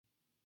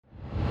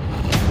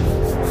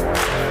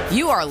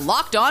You are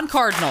Locked On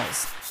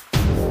Cardinals,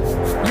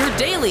 your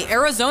daily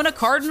Arizona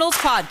Cardinals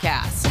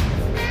podcast.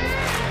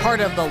 Part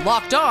of the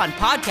Locked On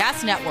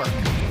Podcast Network,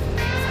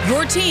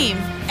 your team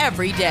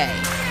every day.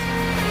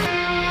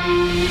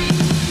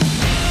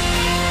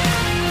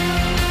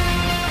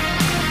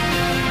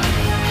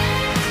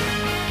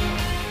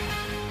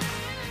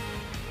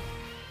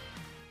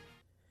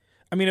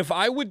 I mean, if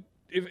I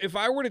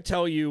were to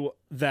tell you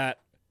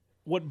that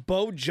what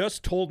Bo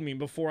just told me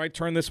before I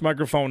turned this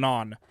microphone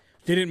on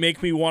didn't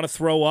make me want to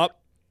throw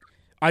up,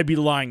 I'd be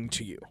lying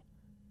to you.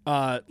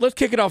 Let's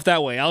kick it off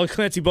that way. Alex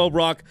Clancy, Bo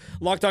Brock,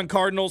 Locked On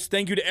Cardinals.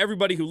 Thank you to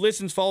everybody who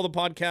listens. Follow the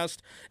podcast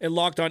at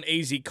Locked On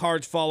AZ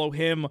Cards. Follow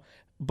him,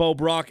 Bo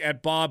Brock,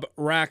 at Bob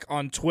Rack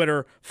on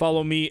Twitter.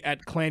 Follow me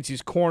at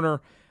Clancy's Corner.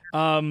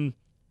 There's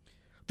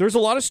a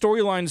lot of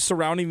storylines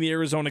surrounding the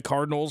Arizona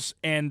Cardinals,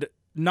 and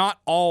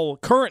not all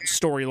current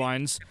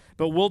storylines,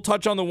 but we'll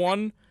touch on the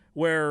one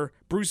where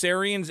Bruce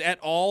Arians et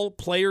al.,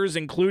 players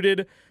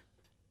included,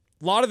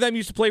 a lot of them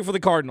used to play for the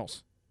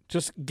Cardinals.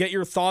 Just get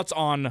your thoughts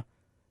on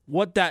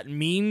what that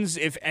means,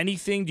 if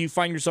anything. Do you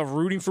find yourself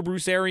rooting for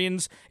Bruce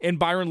Arians and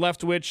Byron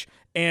Leftwich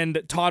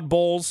and Todd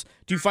Bowles?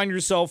 Do you find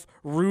yourself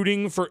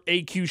rooting for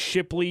A.Q.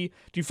 Shipley?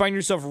 Do you find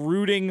yourself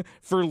rooting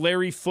for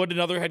Larry Foote,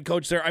 another head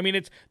coach there? I mean,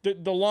 it's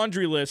the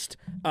laundry list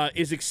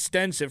is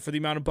extensive for the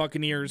amount of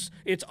Buccaneers.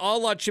 It's a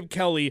la Chip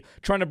Kelly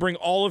trying to bring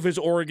all of his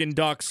Oregon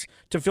Ducks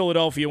to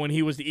Philadelphia when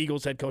he was the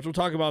Eagles head coach. We'll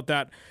talk about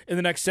that in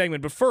the next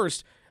segment. But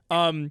first,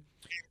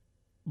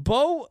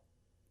 Bo,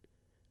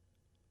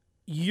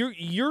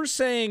 you're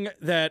saying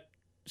that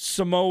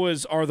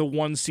Samoas are the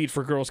one seed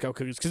for Girl Scout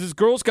cookies because it's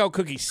Girl Scout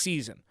cookie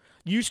season.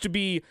 Used to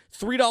be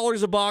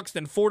 $3 a box,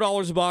 then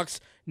 $4 a box,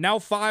 now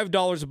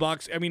 $5 a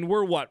box. I mean,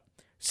 we're what,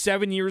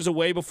 7 years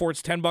away before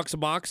it's $10 a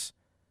box?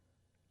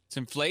 It's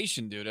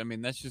inflation, dude. I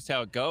mean, that's just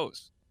how it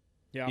goes.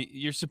 Yeah,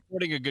 you're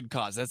supporting a good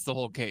cause. That's the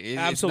whole case.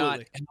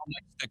 Absolutely. It's not how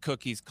much the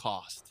cookies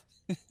cost.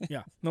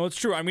 Yeah, no, it's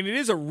true. I mean, it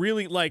is a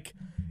really,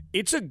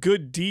 it's a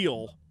good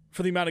deal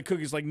for the amount of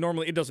cookies.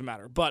 Normally it doesn't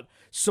matter, but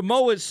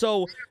Samoa's,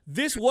 so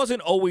this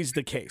wasn't always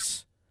the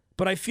case,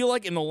 but I feel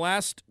like in the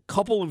last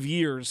couple of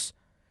years,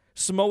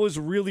 Samoa's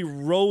really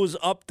rose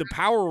up the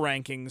power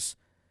rankings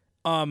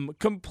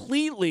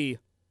completely.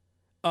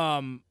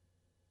 I'm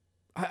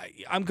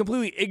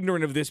completely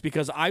ignorant of this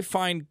because I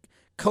find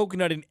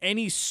coconut in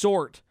any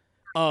sort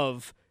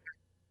of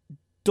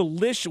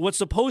what's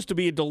supposed to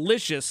be a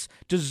delicious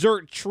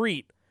dessert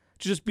treat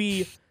to just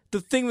be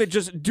the thing that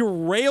just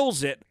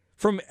derails it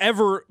from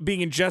ever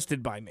being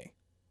ingested by me.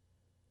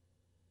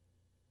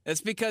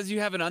 That's because you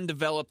have an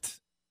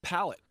undeveloped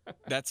palate.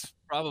 That's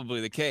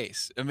probably the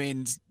case. I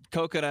mean,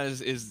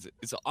 coconut is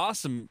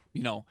awesome.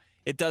 You know,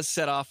 it does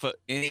set off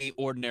any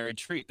ordinary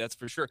treat. That's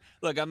for sure.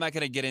 Look, I'm not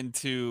going to get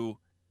into,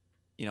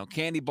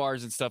 candy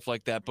bars and stuff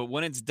like that, but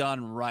when it's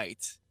done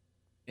right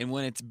and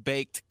when it's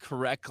baked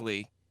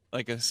correctly,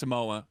 like a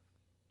Samoa,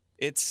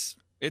 it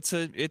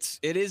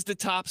is the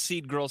top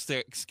seed Girl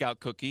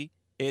Scout cookie.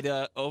 It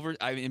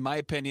in my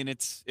opinion,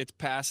 it's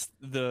past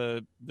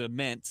the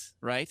mint,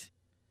 right?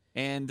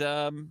 And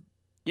I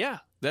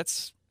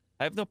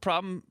have no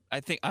problem. I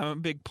think I'm a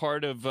big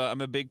part of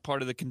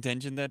the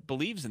contingent that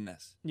believes in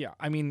this. Yeah,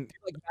 I mean,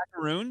 like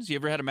macaroons. You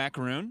ever had a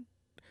macaroon?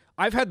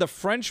 I've had the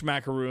French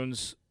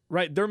macaroons,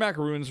 right? They're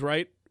macaroons,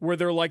 right? Where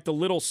they're like the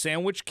little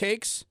sandwich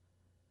cakes,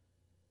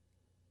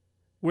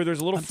 where there's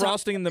a little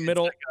frosting in the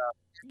middle.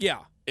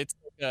 It's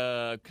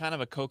like kind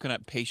of a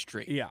coconut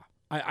pastry. Yeah.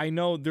 I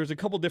know there's a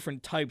couple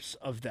different types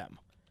of them.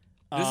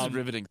 This is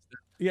riveting.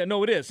 Yeah,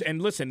 no, it is.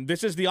 And listen,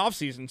 this is the off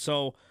season,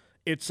 so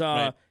it's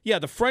right. Yeah,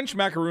 the French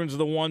macaroons are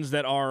the ones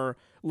that are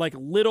like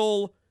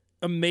little,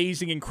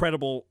 amazing,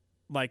 incredible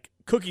like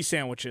cookie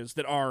sandwiches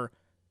that are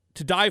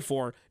to die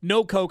for.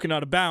 No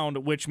coconut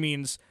abound, which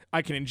means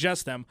I can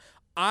ingest them.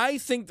 I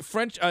think the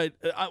French.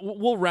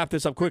 We'll wrap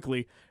this up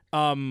quickly.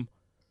 The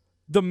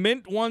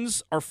mint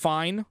ones are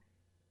fine.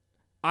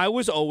 I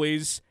was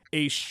always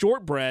a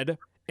shortbread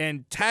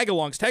and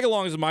tagalongs.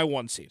 Tagalongs is my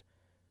one seed.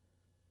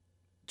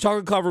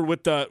 Chocolate covered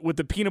with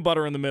the peanut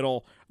butter in the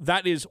middle.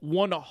 That is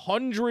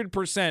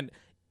 100%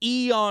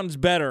 eons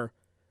better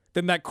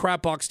than that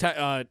crap box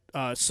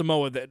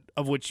Samoa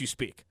of which you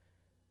speak.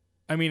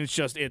 I mean, you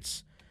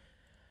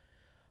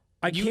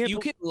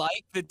can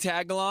like the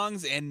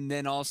tagalongs and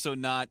then also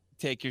not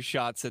take your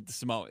shots at the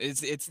Samoa.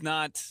 It's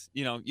not,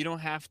 you don't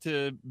have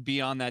to be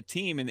on that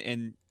team.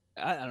 And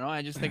I don't know.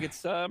 I just think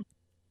it's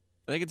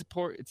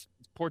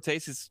poor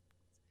taste.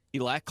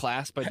 You lack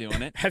class by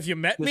doing it. Have you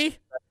met me?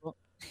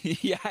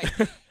 Yeah.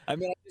 I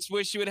mean, I just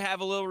wish you would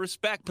have a little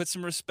respect. Put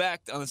some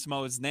respect on the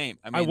Samoa's name.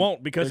 I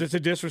won't, because it's a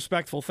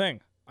disrespectful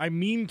thing. I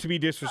mean to be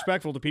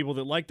disrespectful to people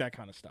that like that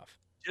kind of stuff.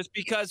 Just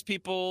because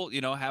people,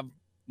 have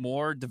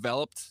more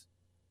developed,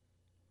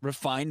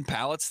 refined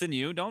palates than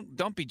you,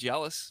 don't be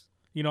jealous.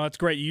 That's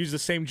great. You use the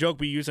same joke,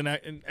 but you use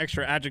an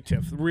extra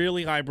adjective.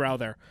 Really highbrow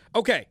there.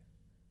 Okay.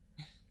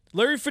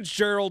 Larry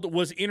Fitzgerald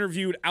was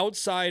interviewed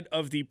outside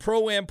of the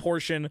Pro-Am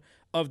portion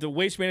of the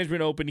Waste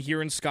Management Open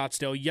here in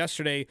Scottsdale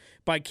yesterday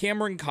by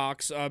Cameron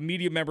Cox, a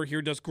media member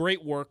here, does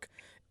great work.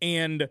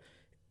 and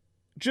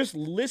just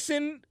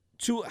listen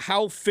to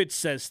how Fitz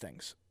says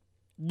things.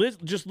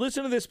 Just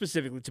listen to this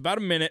specifically. It's about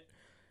a minute.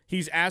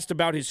 He's asked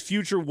about his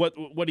future,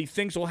 what he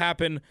thinks will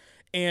happen,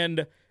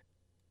 and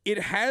it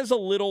has a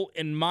little,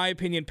 in my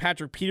opinion,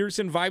 Patrick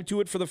Peterson vibe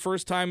to it for the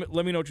first time.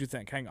 Let me know what you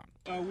think. Hang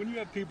on. When you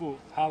have people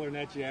hollering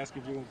at you,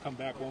 asking if you're going to come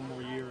back one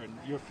more year and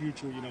your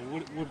future,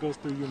 what goes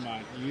through your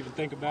mind? Do you even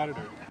think about it?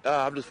 Or?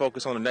 I'm just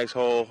focused on the next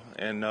hole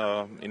and,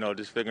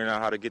 just figuring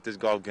out how to get this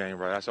golf game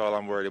right. That's all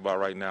I'm worried about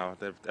right now.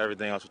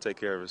 Everything else will take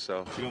care of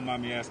itself. If you don't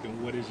mind me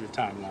asking, what is your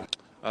timeline?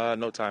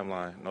 No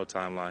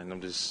timeline. I'm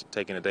just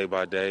taking it day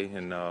by day,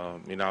 and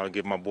I'll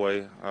give my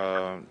boy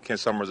Ken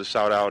Summers a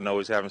shout out. I know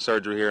he's having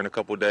surgery here in a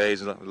couple of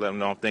days, and let him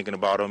know I'm thinking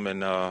about him,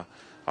 and I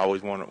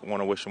always want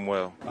to wish him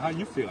well. How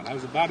you feeling?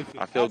 How's the body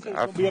feel? It's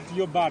gonna be up to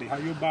your body. How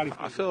your body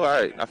feel? I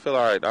feel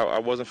all right. I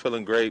wasn't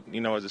feeling great.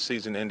 As the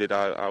season ended,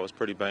 I was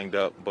pretty banged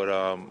up, but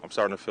I'm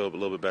starting to feel a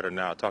little bit better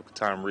now. I talked to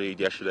Tom Reed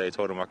yesterday.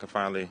 Told him I can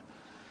finally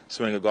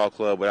swing a golf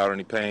club without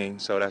any pain,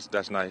 so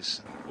that's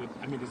nice.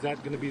 Is that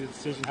going to be the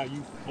decision, how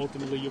you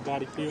ultimately your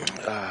body feels?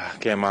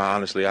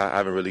 Honestly, I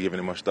haven't really given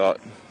it much thought.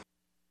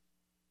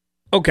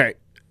 Okay.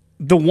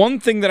 The one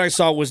thing that I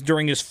saw was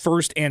during his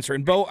first answer.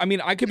 And, Bo,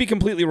 I could be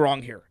completely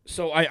wrong here.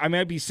 So I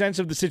might be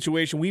sensitive to the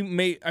situation.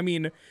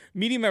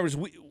 Media members,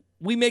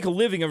 we make a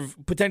living of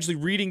potentially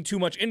reading too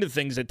much into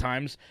things at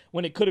times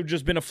when it could have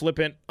just been a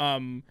flippant,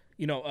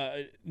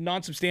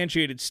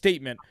 non-substantiated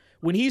statement.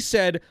 When he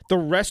said, the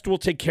rest will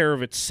take care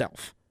of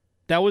itself.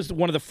 That was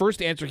one of the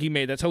first answers he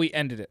made. That's how he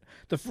ended it.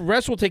 The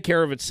rest will take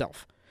care of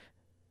itself.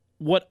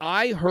 What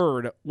I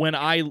heard when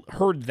I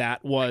heard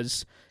that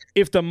was,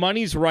 if the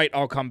money's right,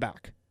 I'll come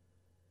back.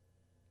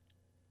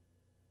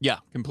 Yeah,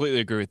 completely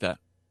agree with that.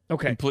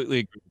 Okay. Completely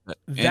agree with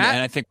that.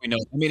 And I think we know.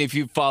 If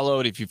you've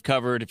followed, if you've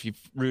covered, if you've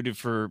rooted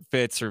for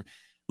Fitz or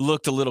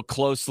looked a little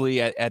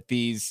closely at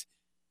these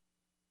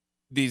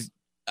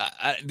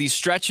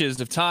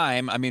stretches of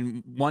time.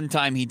 One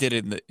time he did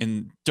it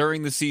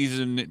during the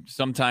season.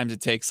 Sometimes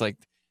it takes, like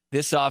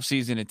this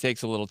offseason, it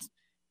takes a little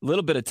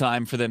bit of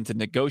time for them to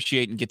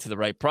negotiate and get to the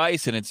right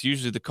price, and it's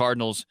usually the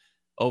Cardinals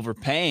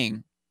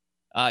overpaying.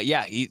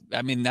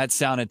 That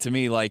sounded to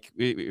me like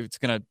it's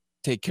going to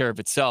take care of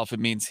itself. It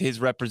means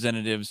his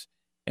representatives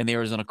and the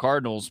Arizona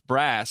Cardinals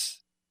brass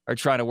are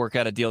trying to work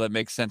out a deal that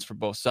makes sense for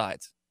both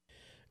sides.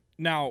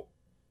 Now,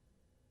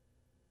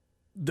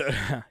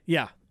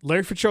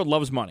 Larry Fitzgerald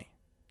loves money.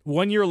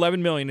 1 year,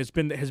 $11 million has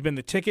been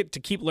the ticket to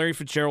keep Larry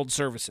Fitzgerald's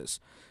services.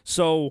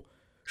 So,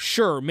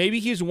 sure, maybe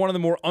he's one of the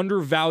more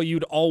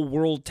undervalued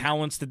all-world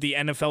talents that the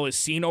NFL has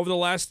seen over the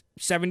last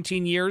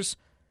 17 years,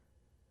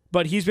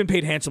 but he's been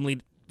paid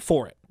handsomely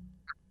for it.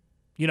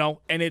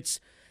 And it's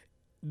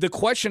the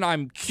question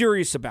I'm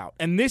curious about.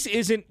 And this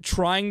isn't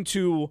trying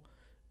to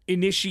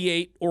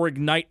initiate or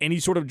ignite any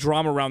sort of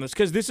drama around this,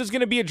 because this is going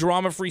to be a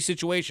drama-free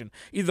situation.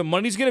 Either the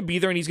money's going to be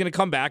there and he's going to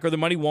come back, or the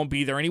money won't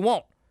be there and he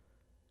won't.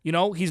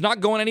 He's not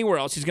going anywhere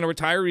else. He's going to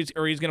retire,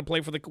 or he's going to play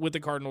with the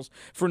Cardinals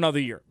for another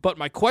year. But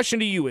my question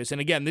to you is,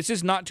 and again, this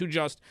is not to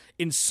just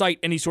incite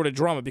any sort of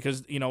drama,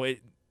 because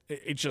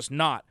it's just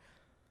not.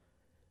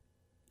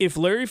 If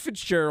Larry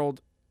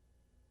Fitzgerald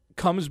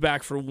comes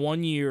back for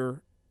 1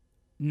 year,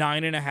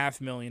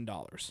 $9.5 million,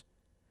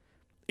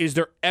 is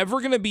there ever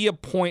going to be a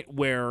point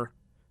where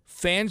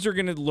fans are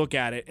going to look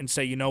at it and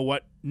say, you know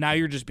what, now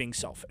you're just being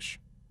selfish?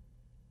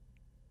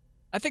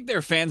 I think there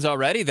are fans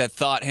already that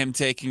thought him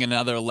taking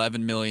another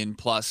 $11 million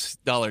plus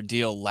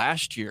deal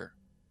last year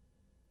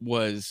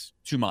was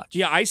too much.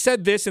 Yeah, I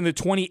said this in the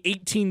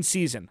 2018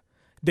 season.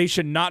 They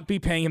should not be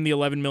paying him the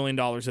 $11 million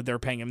that they're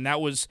paying him. That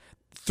was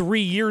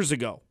 3 years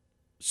ago.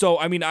 So,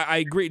 I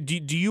agree.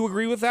 Do you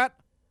agree with that?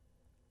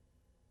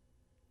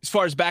 As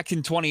far as back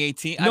in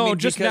 2018? No,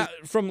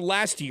 from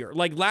last year.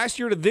 Like last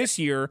year to this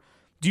year,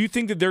 do you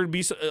think that there would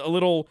be a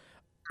little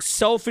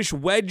selfishness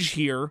wedge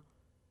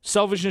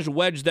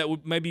that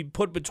would maybe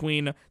put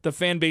between the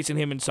fan base and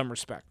him in some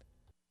respect?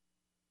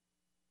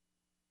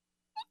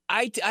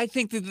 I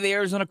think that the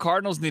Arizona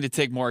Cardinals need to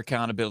take more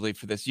accountability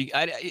for this.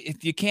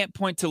 You can't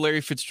point to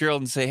Larry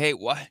Fitzgerald and say, hey,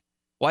 why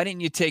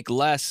didn't you take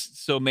less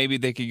so maybe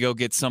they could go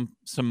get some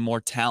more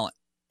talent?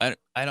 I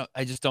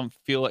just don't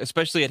feel,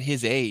 especially at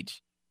his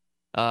age.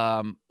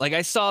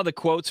 I saw the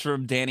quotes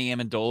from Danny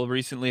Amendola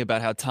recently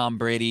about how Tom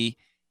Brady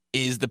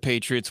is the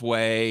Patriots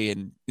way,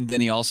 and then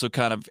he also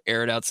kind of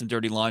aired out some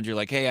dirty laundry,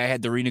 like, hey, I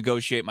had to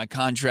renegotiate my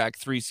contract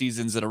 3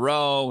 seasons in a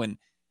row,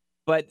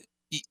 but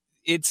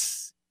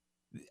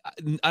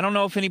I don't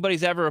know if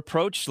anybody's ever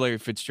approached Larry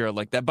Fitzgerald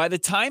like that. By the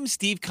time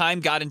Steve Keim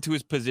got into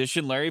his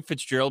position, Larry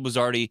Fitzgerald was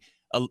already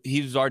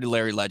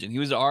Larry Legend. He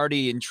was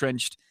already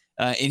entrenched,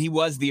 and he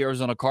was the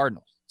Arizona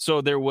Cardinals. So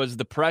there was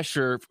the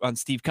pressure on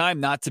Steve Keim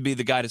not to be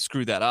the guy to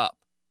screw that up.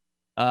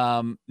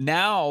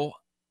 Now,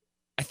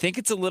 I think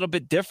it's a little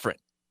bit different.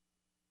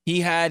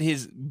 He had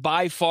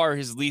by far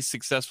his least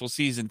successful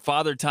season.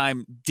 Father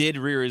Time did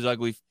rear his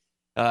ugly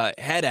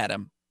head at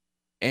him,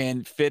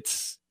 and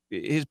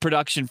his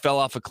production fell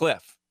off a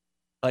cliff.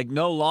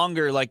 No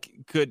longer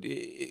could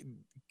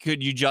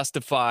you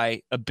justify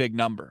a big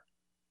number.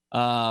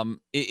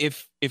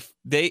 If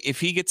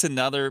he gets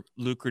another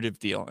lucrative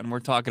deal, and we're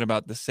talking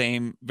about the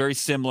same, very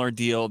similar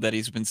deal that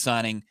he's been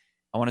signing,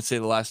 I want to say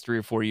the last 3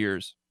 or 4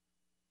 years,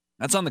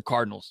 that's on the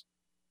Cardinals.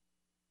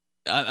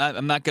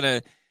 I'm not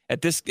gonna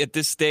at this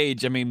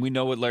stage. I mean, we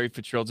know what Larry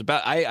Fitzgerald's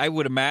about. I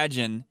would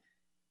imagine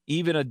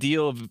even a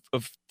deal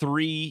of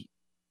 $3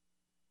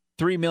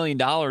 million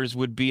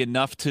would be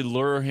enough to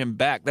lure him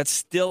back. That's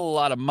still a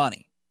lot of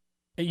money.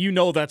 And you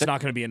know that's not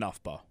going to be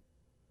enough, Bo.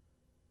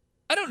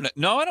 I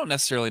don't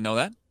necessarily know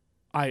that.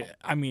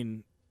 I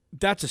mean,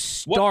 that's a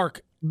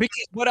stark.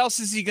 Because what else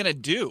is he gonna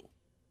do?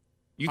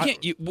 You can't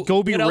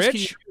go be what else rich.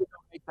 Can you do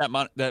to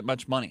make that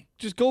much money?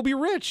 Just go be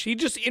rich. He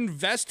just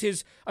invest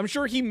his. I'm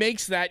sure he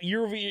makes that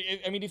year over year.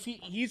 I mean, if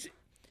he's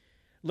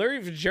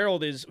Larry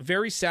Fitzgerald is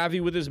very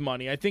savvy with his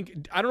money. I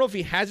don't know if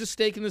he has a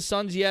stake in the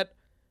Suns yet.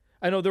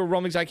 I know there were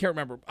rumblings. I can't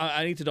remember.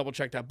 I need to double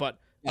check that. But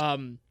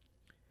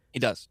he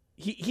does.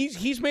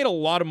 He's made a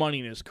lot of money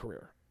in his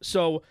career,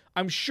 so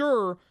I'm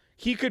sure.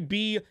 He could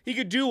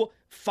do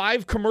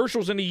 5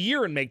 commercials in a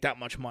year and make that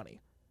much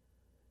money.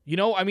 You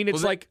know, I mean,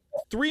 it's like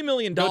 $3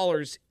 million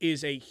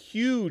is a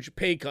huge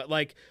pay cut.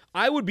 Like,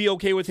 I would be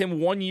okay with him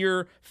 1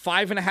 year,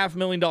 $5.5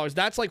 million.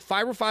 That's like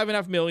 $5 or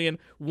 $5.5 million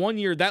 1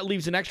 year. That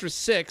leaves an extra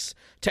 $6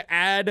 to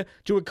add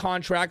to a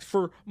contract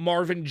for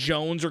Marvin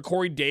Jones or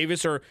Corey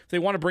Davis, or if they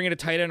want to bring in a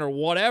tight end or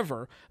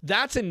whatever.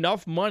 That's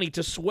enough money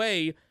to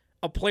sway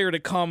a player to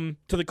come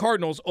to the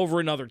Cardinals over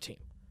another team.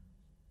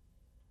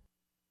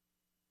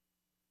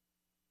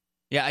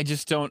 Yeah, I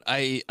just don't.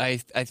 I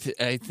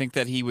think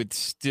that he would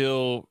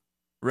still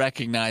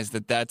recognize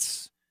that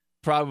that's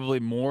probably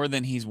more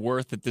than he's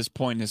worth at this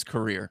point in his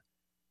career.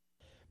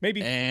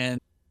 Maybe.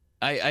 And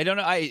I don't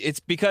know.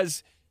 It's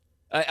because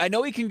I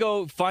know he can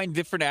go find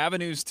different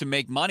avenues to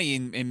make money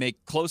and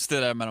make close to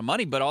that amount of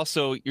money, but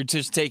also you're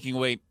just taking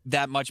away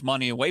that much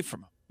money away from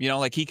him. You know,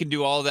 like he can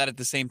do all of that at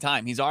the same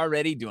time. He's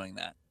already doing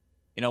that.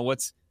 You know,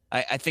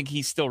 I think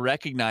he still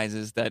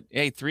recognizes that,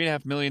 hey,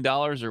 $3.5 million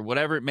or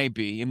whatever it may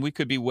be, and we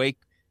could be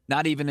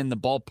not even in the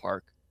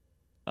ballpark.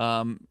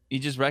 He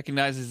just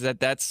recognizes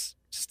that that's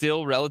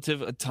still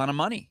relative a ton of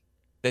money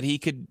that he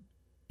could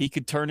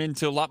turn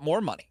into a lot more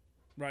money.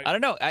 Right. I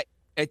don't know.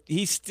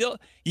 He's still.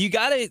 You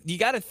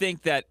gotta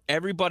think that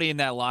everybody in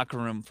that locker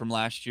room from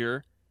last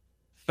year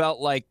felt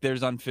like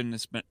there's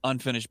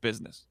unfinished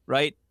business,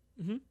 right?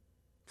 Mm-hmm.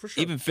 For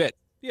sure. Even Fitz,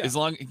 yeah. as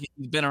long as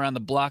he's been around the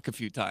block a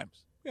few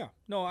times. Yeah.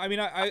 No, I mean,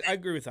 I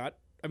agree with that.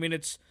 I mean,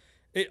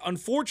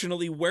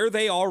 unfortunately, where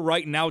they are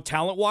right now,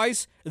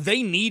 talent-wise,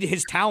 they need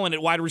his talent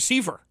at wide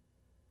receiver.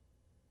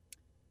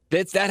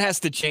 That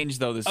has to change,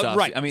 though, this offseason.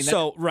 Right. I mean,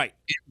 right.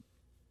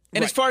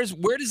 And as far as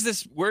where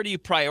do you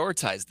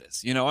prioritize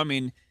this? You know, I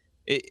mean,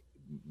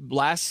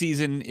 last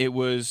season it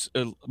was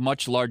a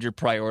much larger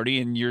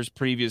priority, and years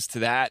previous to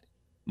that,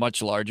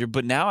 much larger.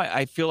 But now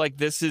I feel like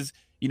this is,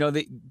 you know,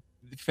 the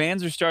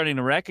fans are starting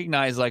to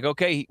recognize, like,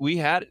 okay, we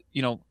had,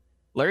 you know,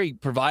 Larry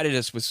provided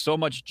us with so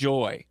much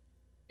joy,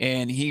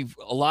 and he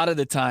a lot of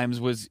the times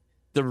was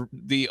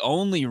the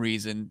only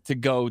reason to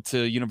go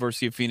to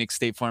University of Phoenix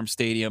State Farm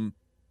Stadium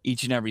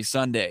each and every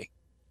Sunday.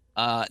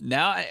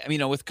 Now, I mean, you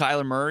know, with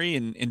Kyler Murray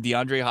and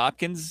DeAndre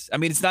Hopkins, I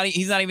mean, he's not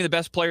even the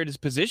best player at his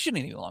position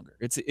any longer.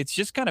 It's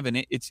just kind of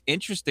it's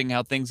interesting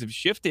how things have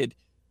shifted.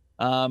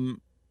 I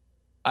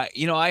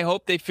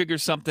hope they figure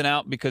something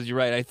out, because you're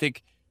right. I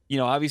think, you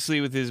know,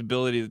 obviously with his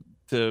ability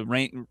to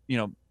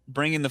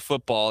bring in the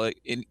football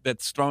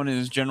that's thrown in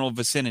his general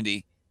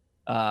vicinity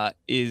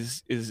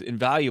is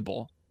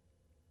invaluable.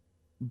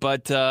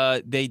 But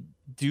they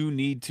do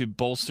need to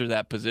bolster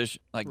that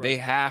position. Like, right. They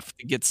have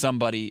to get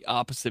somebody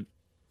opposite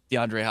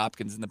DeAndre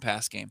Hopkins in the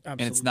pass game.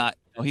 Absolutely. And it's not,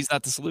 he's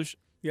not the solution.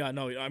 Yeah,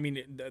 no, I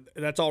mean,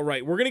 that's all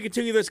right. We're going to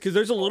continue this because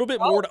there's a little bit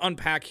more to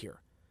unpack here.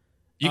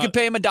 You could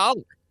pay him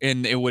 $1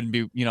 and it wouldn't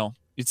be, you know,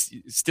 it's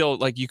still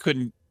like you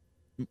couldn't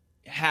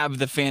have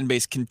the fan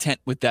base content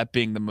with that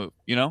being the move,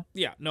 you know?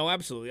 Yeah, no,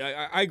 absolutely.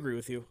 I agree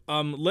with you.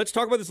 Let's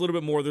talk about this a little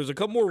bit more. There's a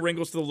couple more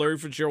wrinkles to the Larry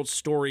Fitzgerald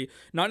story,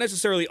 not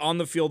necessarily on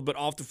the field, but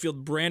off the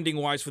field,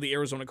 branding-wise for the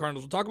Arizona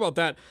Cardinals. We'll talk about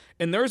that.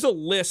 And there's a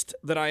list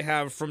that I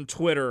have from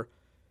Twitter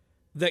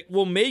that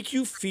will make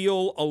you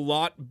feel a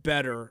lot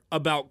better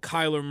about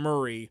Kyler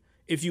Murray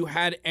if you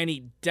had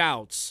any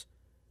doubts.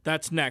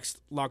 That's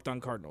next, Locked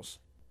On Cardinals.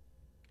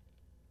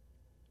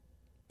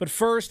 But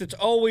first, it's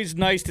always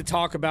nice to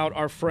talk about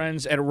our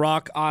friends at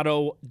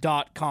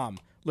RockAuto.com.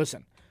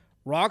 Listen,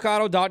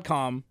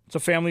 RockAuto.com, it's a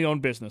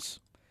family-owned business.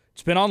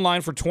 It's been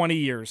online for 20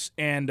 years,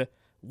 and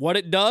what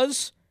it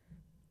does,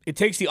 it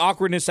takes the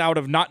awkwardness out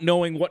of not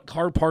knowing what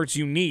car parts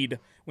you need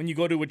when you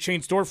go to a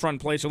chain storefront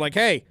place. They're like,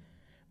 hey,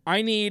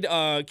 I need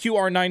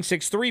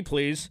QR963,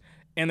 please.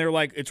 And they're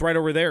like, it's right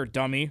over there,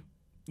 dummy.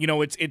 You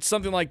know, it's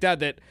something like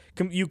that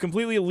you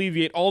completely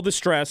alleviate all the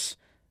stress,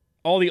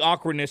 all the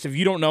awkwardness if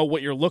you don't know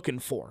what you're looking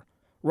for.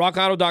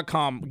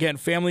 RockAuto.com, again,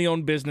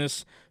 family-owned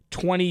business,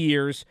 20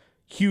 years,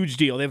 huge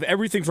deal. They have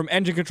everything from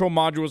engine control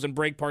modules and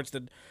brake parts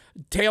to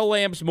tail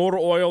lamps, motor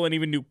oil, and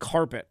even new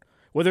carpet.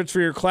 Whether it's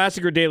for your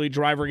classic or daily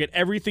driver, get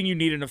everything you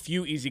need in a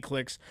few easy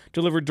clicks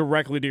delivered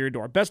directly to your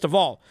door. Best of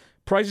all,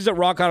 prices at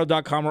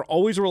rockauto.com are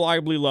always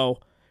reliably low,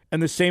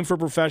 and the same for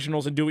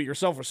professionals and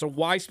do-it-yourselfers. So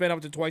why spend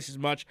up to twice as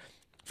much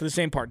for the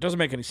same part? Doesn't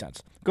make any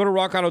sense. Go to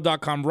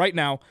rockauto.com right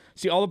now.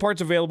 See all the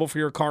parts available for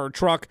your car or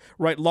truck.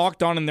 Write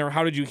Locked On in there.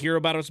 How did you hear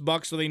about us,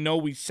 Buck? So they know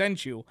we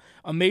sent you.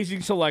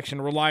 Amazing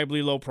selection,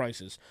 reliably low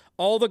prices.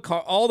 All the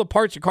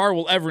parts your car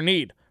will ever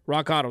need.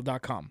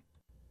 rockauto.com.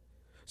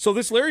 So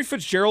this Larry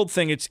Fitzgerald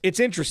thing, it's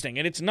interesting,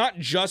 and it's not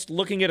just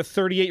looking at a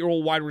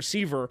 38-year-old wide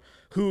receiver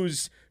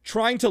who's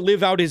trying to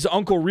live out his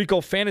Uncle Rico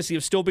fantasy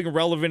of still being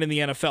relevant in the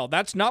NFL.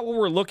 That's not what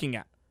we're looking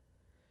at.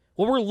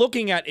 What we're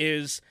looking at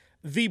is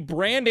the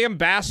brand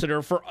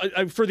ambassador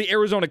for the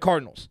Arizona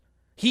Cardinals.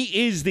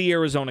 He is the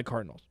Arizona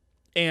Cardinals.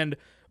 And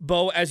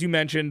Bo, as you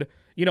mentioned,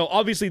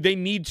 obviously they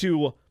need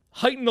to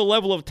heighten the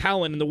level of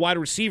talent in the wide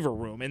receiver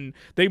room, and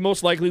they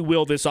most likely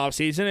will this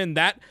offseason, and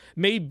that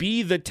may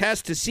be the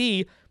test to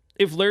see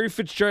if Larry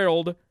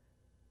Fitzgerald,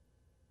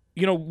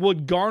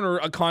 would garner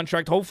a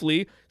contract,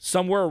 hopefully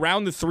somewhere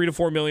around the $3 to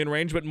 $4 million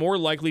range, but more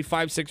likely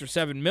 $5, $6, or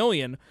 $7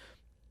 million.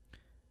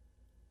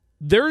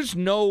 There's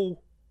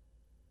no,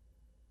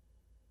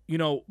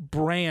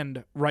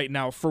 brand right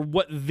now for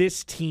what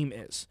this team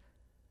is.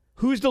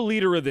 Who's the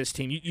leader of this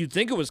team? You'd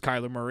think it was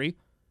Kyler Murray,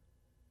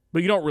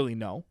 but you don't really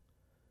know.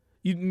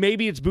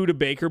 Maybe it's Budda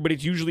Baker, but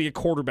it's usually a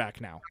quarterback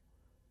now.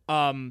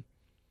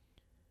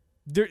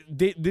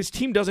 This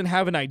team doesn't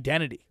have an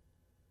identity.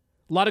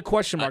 A lot of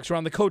question marks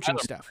around the coaching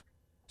staff.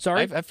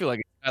 Sorry? I feel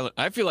like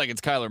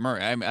it's Kyler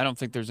Murray. I don't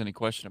think there's any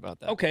question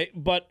about that. Okay,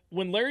 but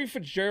when Larry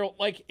Fitzgerald,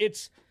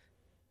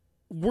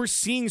 we're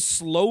seeing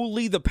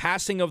slowly the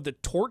passing of the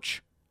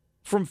torch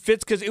from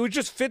Fitz, because it was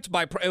just Fitz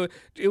by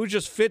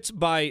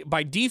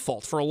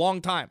default for a long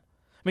time.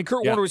 I mean,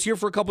 Kurt Warner was here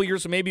for a couple of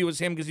years, so maybe it was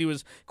him because he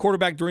was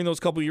quarterback during those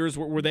couple of years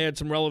where they had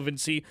some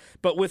relevancy.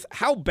 But with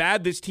how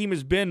bad this team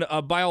has been,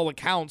 by all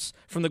accounts,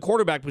 from the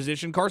quarterback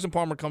position, Carson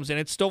Palmer comes in.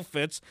 It still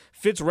Fitz.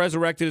 Fitz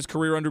resurrected his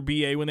career under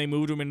BA when they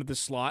moved him into the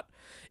slot.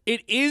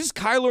 It is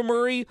Kyler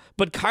Murray,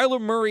 but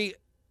Kyler Murray,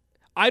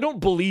 I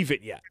don't believe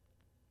it yet.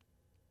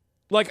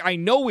 I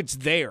know it's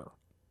there,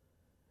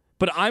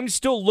 but I'm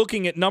still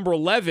looking at number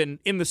 11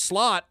 in the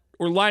slot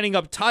or lining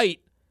up tight,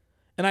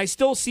 and I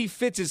still see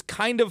Fitz as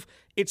kind of,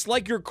 it's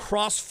like you're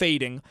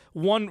cross-fading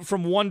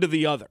from one to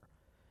the other.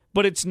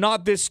 But it's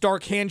not this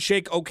stark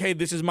handshake, okay,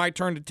 this is my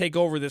turn to take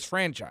over this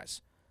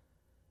franchise.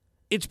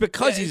 It's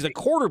because he's a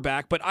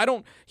quarterback, but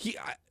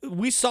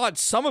we saw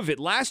some of it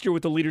last year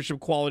with the leadership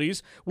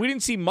qualities. We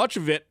didn't see much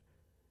of it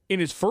in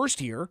his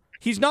first year.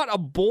 He's not a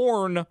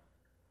born,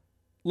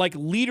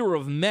 leader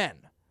of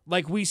men,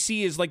 like we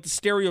see as, the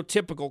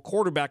stereotypical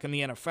quarterback in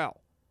the NFL.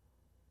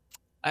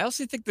 I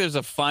also think there's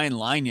a fine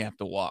line you have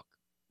to walk,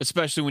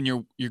 especially when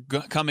you're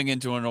coming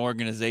into an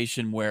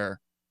organization where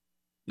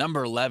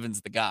number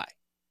 11's the guy.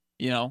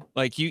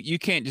 You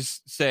can't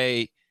just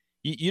say,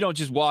 you don't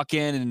just walk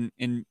in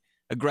and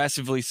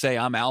aggressively say,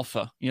 I'm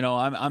alpha,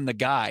 I'm the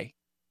guy,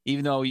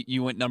 even though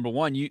you went number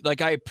 1.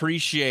 I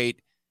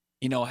appreciate,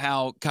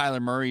 how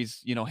Kyler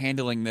Murray's,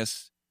 handling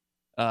this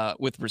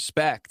with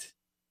respect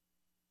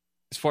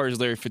as far as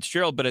Larry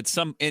Fitzgerald, but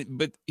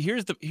but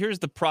here's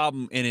the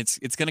problem, and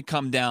it's going to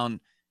come down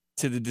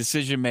to the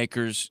decision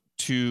makers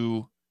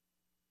to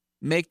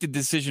make the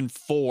decision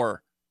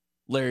for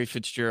Larry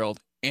Fitzgerald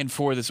and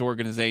for this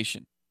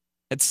organization.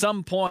 At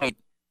some point,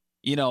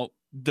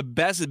 the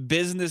best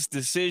business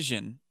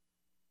decision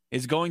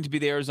is going to be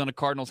the Arizona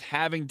Cardinals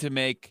having to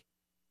make,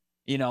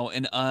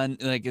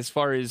 as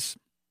far as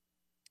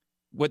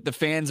what the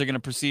fans are going to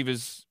perceive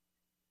as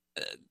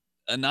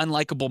an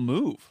unlikable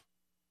move.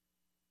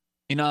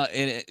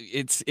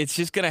 It's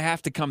just going to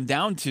have to come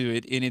down to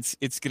it,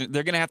 and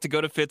they're going to have to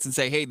go to Fitz and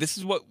say, hey, this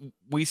is what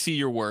we see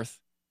you're worth.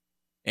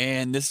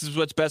 And this is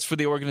what's best for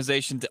the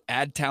organization to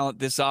add talent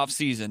this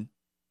offseason.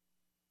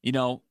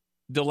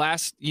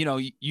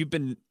 You've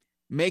been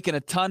making a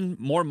ton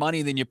more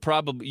money than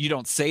you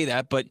don't say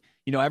that, but,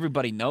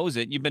 everybody knows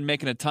it. You've been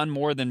making a ton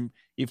more than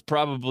you've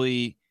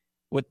probably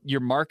what your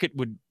market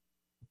would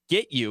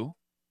get you.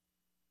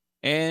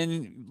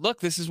 And look,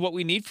 this is what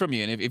we need from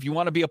you. And if you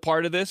want to be a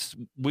part of this,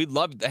 we'd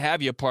love to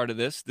have you a part of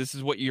this. This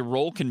is what your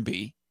role can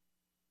be.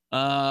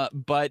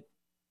 But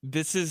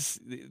there's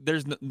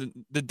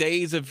the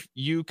days of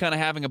you kind of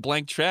having a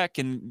blank check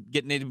and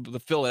getting able to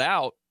fill it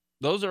out.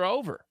 Those are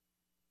over.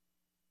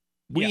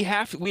 We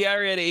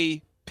are at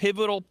a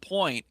pivotal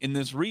point in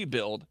this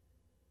rebuild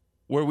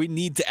where we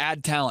need to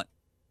add talent.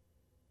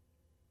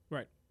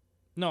 Right.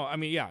 No, I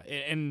mean, yeah.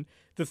 And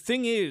the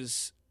thing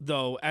is,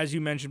 though, as you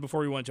mentioned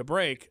before we went to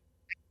break,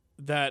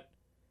 that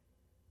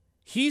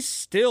he's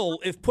still,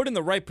 if put in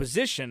the right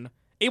position,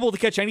 able to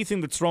catch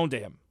anything that's thrown to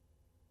him.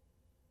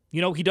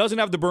 He doesn't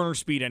have the burner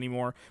speed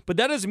anymore, but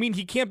that doesn't mean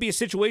he can't be a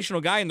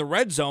situational guy in the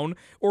red zone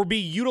or be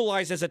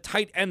utilized as a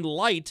tight end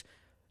light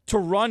to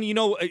run,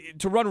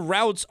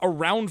 routes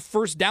around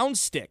first down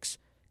sticks,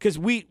 because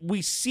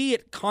we see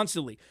it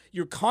constantly.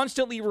 You're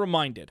constantly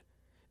reminded,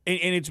 and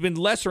it's been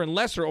lesser and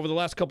lesser over the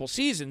last couple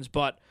seasons,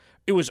 but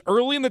It was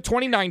early in the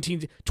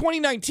 2019.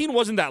 2019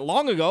 wasn't that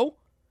long ago,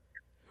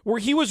 where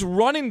he was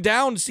running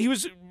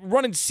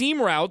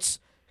seam routes,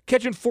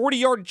 catching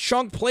 40-yard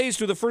chunk plays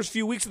through the first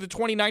few weeks of the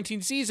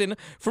 2019 season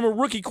from a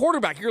rookie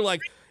quarterback. You're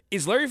like,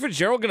 is Larry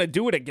Fitzgerald going to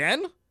do it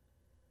again?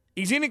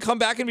 He's going to come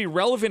back and be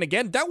relevant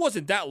again? That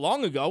wasn't that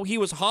long ago. He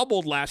was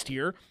hobbled last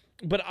year,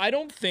 but I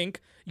don't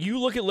think you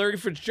look at Larry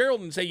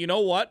Fitzgerald and say, you know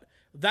what?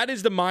 That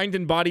is the mind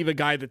and body of a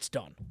guy that's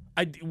done.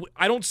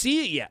 I don't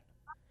see it yet.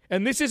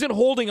 And this isn't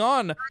holding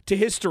on to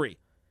history.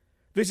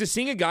 This is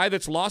seeing a guy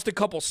that's lost a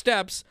couple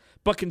steps,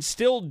 but can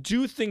still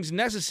do things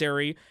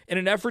necessary in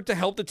an effort to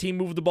help the team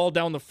move the ball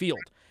down the field.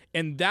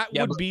 And that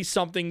would be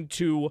something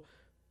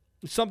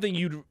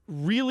you'd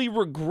really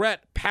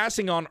regret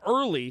passing on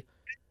early,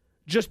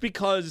 just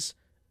because,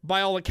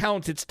 by all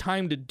accounts, it's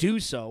time to do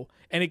so,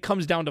 and it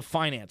comes down to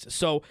finances.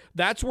 So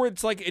that's where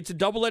it's like it's a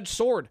double-edged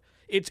sword.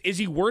 Is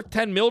he worth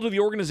 $10 million to the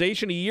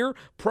organization a year?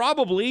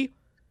 Probably.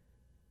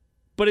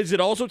 But is it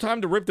also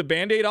time to rip the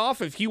Band-Aid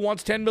off if he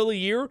wants $10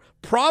 million a year?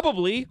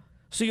 Probably.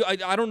 So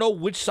I don't know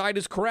which side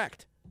is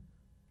correct.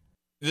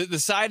 The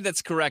side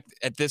that's correct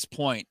at this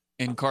point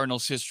in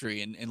Cardinals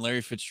history and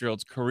Larry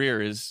Fitzgerald's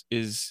career is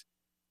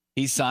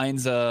he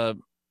signs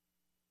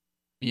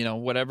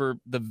whatever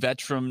the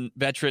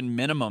veteran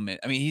minimum is.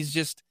 I mean,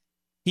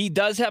 he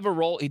does have a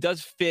role. He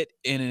does fit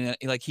in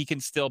he can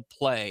still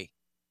play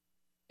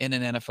in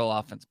an NFL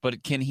offense,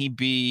 but can he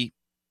be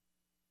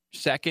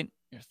second,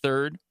 your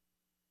third,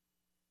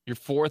 your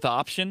fourth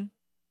option?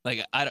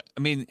 Like,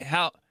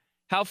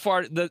 how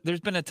far there's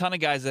been a ton of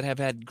guys that have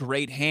had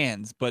great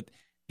hands, but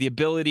the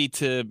ability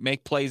to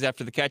make plays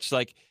after the catch,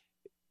 like,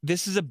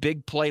 this is a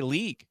big play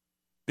league.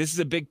 This is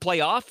a big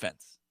play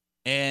offense.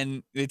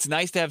 And it's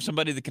nice to have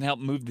somebody that can help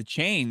move the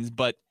chains,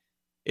 but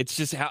it's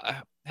just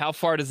how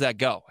far does that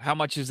go? How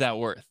much is that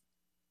worth?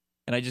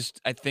 And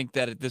I think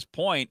that at this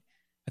point,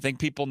 I think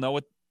people know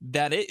what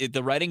that is.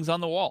 The writing's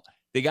on the wall.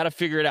 They got to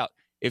figure it out.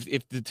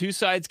 If the two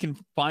sides can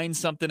find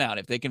something out,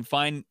 if they can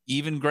find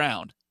even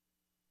ground,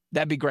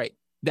 that'd be great.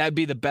 That'd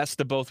be the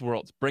best of both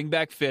worlds. Bring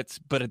back Fitz,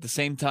 but at the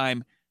same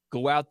time,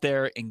 go out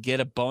there and get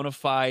a bona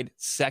fide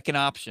second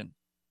option.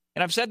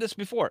 And I've said this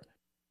before.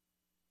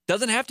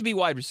 Doesn't have to be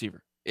wide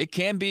receiver. It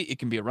can be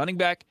a running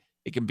back.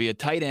 It can be a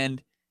tight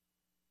end.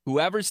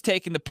 Whoever's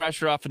taking the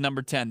pressure off of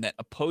number 10 that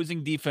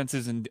opposing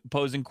defenses and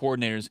opposing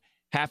coordinators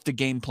have to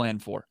game plan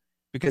for.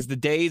 Because the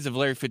days of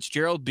Larry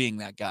Fitzgerald being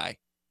that guy,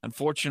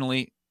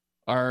 unfortunately,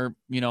 are,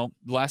 the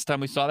last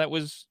time we saw that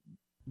was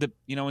in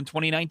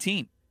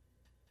 2019.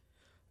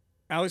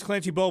 Alex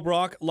Clancy, Bo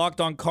Brock, Locked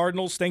On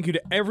Cardinals. Thank you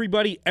to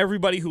everybody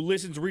who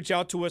listens. Reach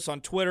out to us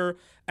on Twitter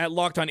at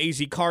Locked On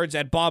AZ Cards,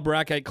 at Bob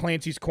Brack, at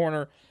Clancy's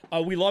Corner.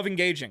 We love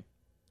engaging,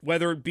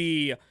 whether it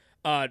be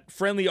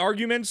friendly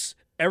arguments,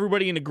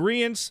 everybody in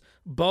agreement,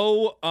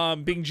 Bo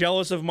being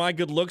jealous of my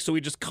good looks, so he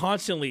just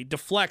constantly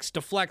deflects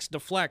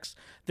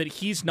that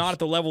he's not at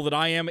the level that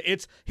I am.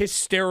 It's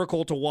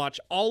hysterical to watch.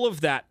 All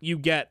of that you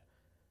get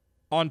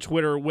on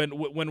Twitter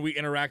when we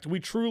interact. We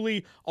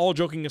truly, all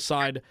joking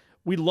aside,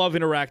 we love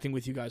interacting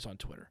with you guys on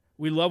Twitter.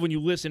 We love when you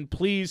listen.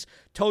 Please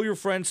tell your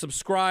friends,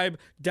 subscribe,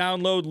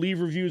 download, leave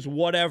reviews,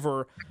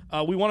 whatever.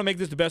 We want to make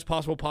this the best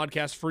possible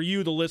podcast for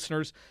you, the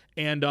listeners.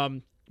 And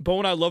Bo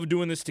and I love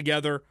doing this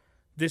together.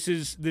 This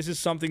is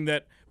something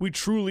that we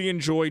truly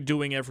enjoy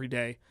doing every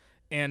day.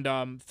 And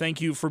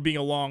thank you for being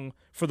along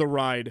for the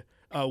ride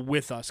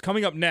with us.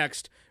 Coming up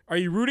next, are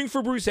you rooting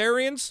for Bruce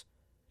Arians?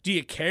 Do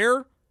you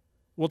care?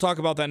 We'll talk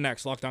about that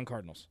next. Locked On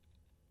Cardinals.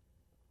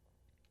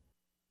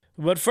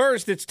 But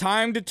first, it's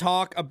time to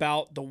talk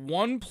about the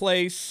one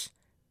place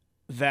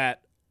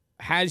that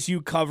has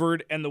you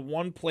covered and the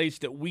one place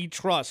that we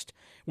trust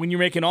when you're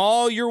making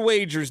all your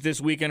wagers this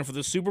weekend for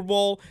the Super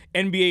Bowl,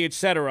 NBA,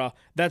 etc.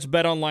 That's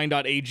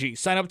betonline.ag.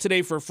 Sign up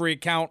today for a free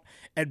account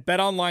at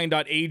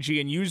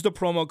betonline.ag and use the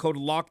promo code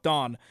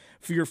LOCKEDON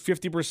for your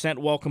 50%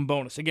 welcome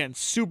bonus. Again,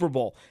 Super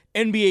Bowl,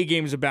 NBA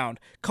games abound,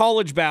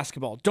 college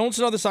basketball. Don't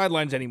sit on the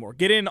sidelines anymore.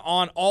 Get in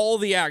on all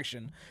the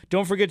action.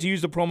 Don't forget to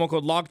use the promo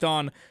code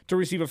LOCKEDON to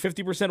receive a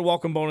 50%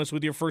 welcome bonus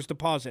with your first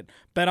deposit.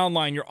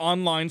 BetOnline, your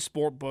online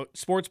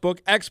sportsbook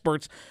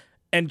experts.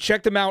 And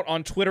check them out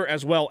on Twitter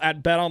as well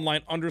at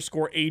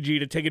betonline_AG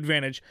to take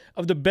advantage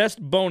of the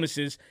best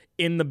bonuses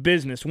in the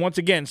business. Once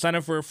again, sign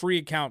up for a free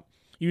account.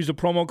 Use the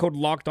promo code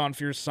LOCKEDON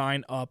for your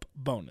sign-up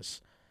bonus.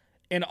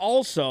 And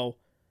also,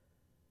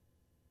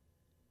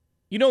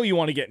 you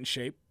want to get in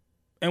shape.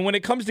 And when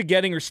it comes to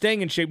getting or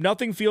staying in shape,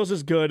 nothing feels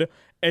as good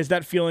as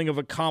that feeling of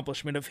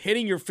accomplishment, of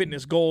hitting your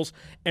fitness goals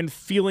and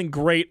feeling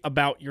great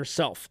about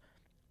yourself.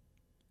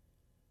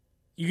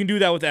 You can do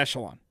that with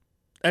Echelon.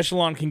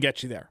 Echelon can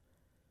get you there.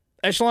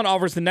 Echelon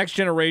offers the next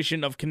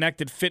generation of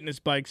connected fitness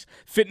bikes,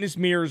 fitness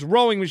mirrors,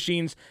 rowing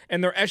machines,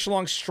 and their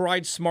Echelon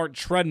Stride Smart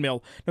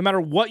treadmill. No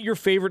matter what your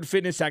favorite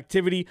fitness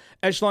activity,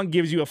 Echelon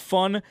gives you a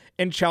fun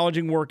and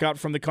challenging workout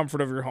from the comfort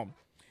of your home.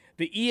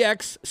 The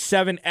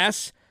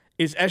EX7S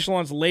is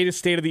Echelon's latest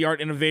state-of-the-art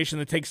innovation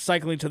that takes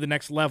cycling to the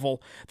next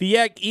level. The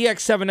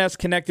EX7S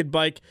connected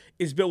bike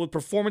is built with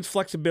performance,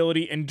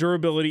 flexibility, and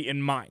durability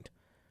in mind.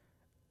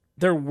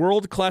 They're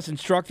world-class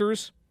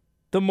instructors.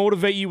 They'll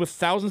motivate you with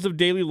thousands of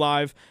daily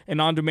live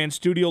and on-demand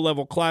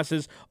studio-level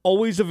classes,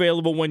 always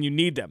available when you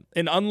need them.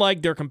 And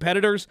unlike their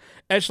competitors,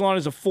 Echelon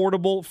is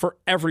affordable for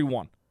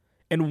everyone.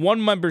 And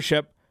one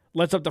membership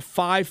lets up to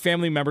 5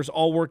 family members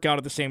all work out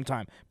at the same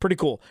time. Pretty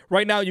cool.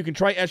 Right now, you can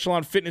try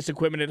Echelon fitness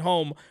equipment at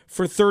home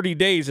for 30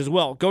 days as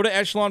well. Go to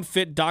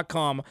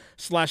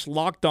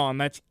echelonfit.com/lockedon.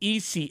 That's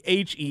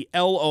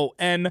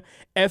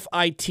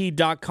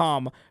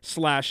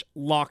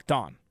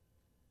ECHELONFIT.com/lockedon.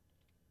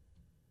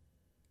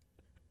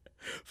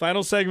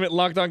 Final segment,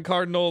 Locked On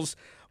Cardinals.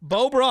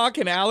 Bo Brock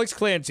and Alex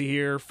Clancy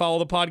here. Follow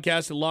the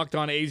podcast at Locked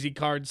On AZ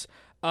Cards.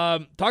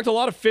 Talked a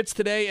lot of fits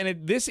today,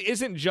 and this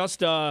isn't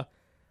just an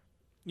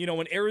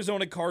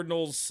Arizona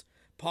Cardinals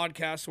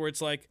podcast where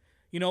it's like,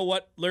 you know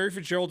what, Larry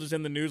Fitzgerald is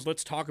in the news,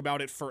 let's talk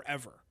about it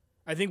forever.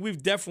 I think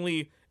we've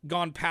definitely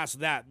gone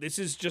past that. This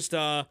is just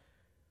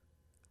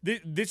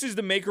this is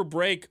the make or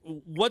break.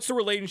 What's the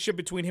relationship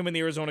between him and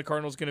the Arizona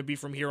Cardinals going to be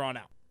from here on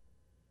out?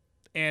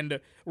 And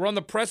we're on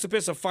the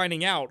precipice of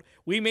finding out.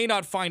 We may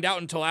not find out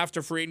until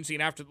after free agency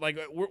and after,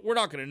 we're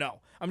not going to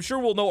know. I'm sure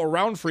we'll know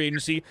around free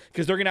agency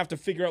because they're going to have to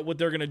figure out what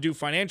they're going to do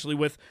financially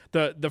with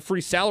the free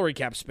salary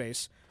cap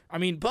space. I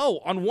mean, Bo,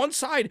 on one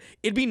side,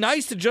 it'd be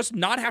nice to just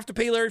not have to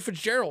pay Larry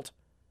Fitzgerald.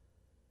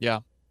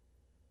 Yeah.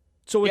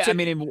 So it's that'd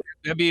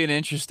be an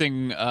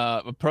interesting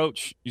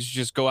approach. You should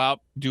just go out,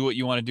 do what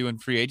you want to do in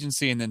free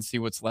agency, and then see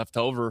what's left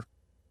over,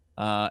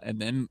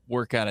 and then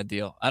work out a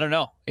deal. I don't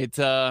know.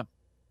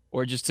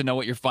 Or just to know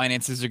what your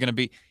finances are going to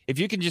be. If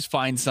you can just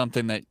find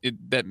something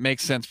that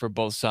makes sense for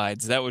both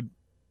sides, that'd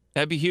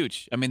be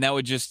huge. I mean, that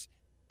would just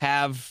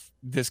have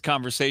this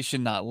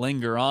conversation not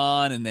linger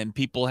on, and then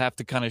people have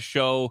to kind of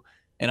show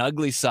an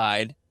ugly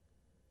side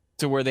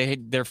to where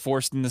they're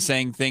forced into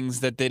saying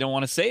things that they don't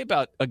want to say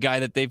about a guy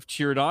that they've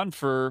cheered on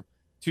for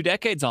 2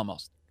 decades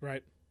almost.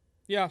 Right.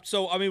 Yeah.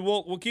 So I mean,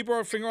 we'll keep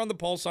our finger on the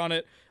pulse on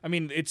it. I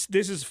mean,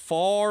 this is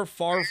far,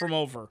 far from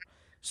over.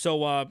 So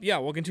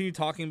we'll continue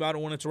talking about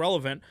it when it's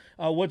relevant.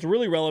 What's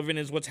really relevant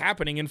is what's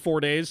happening in 4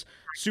 days.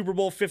 Super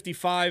Bowl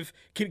 55.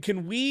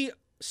 Can we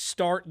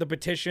start the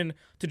petition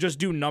to just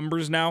do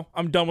numbers now?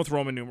 I'm done with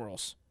Roman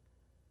numerals.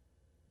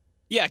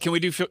 Yeah, can we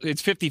do?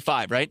 It's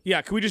 55, right?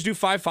 Yeah, can we just do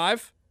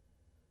 5-5?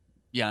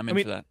 Yeah, I'm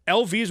into that.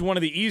 LV is one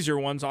of the easier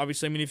ones,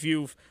 obviously. I mean, if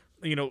you've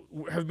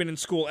have been in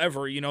school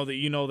ever, you know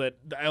that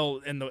the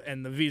L and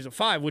the V is a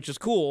 5, which is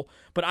cool.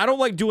 But I don't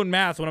like doing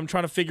math when I'm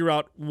trying to figure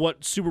out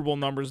what Super Bowl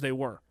numbers they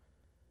were,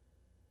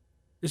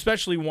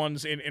 especially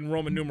ones in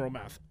Roman numeral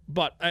math.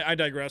 But I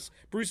digress.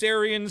 Bruce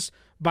Arians,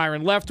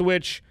 Byron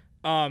Leftwich,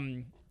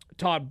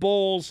 Todd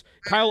Bowles,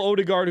 Kyle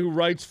Odegaard, who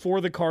writes for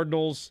the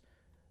Cardinals.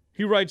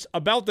 He writes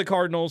about the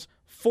Cardinals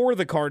for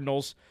the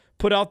Cardinals,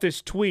 put out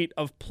this tweet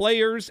of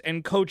players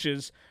and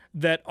coaches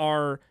that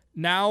are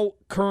now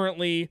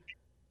currently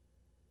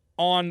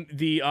on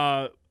the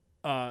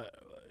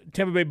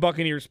Tampa Bay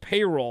Buccaneers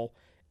payroll,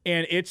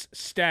 and it's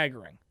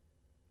staggering.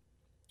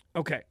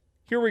 Okay,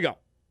 here we go.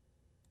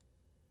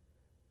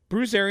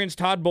 Bruce Arians,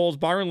 Todd Bowles,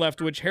 Byron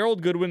Leftwich,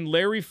 Harold Goodwin,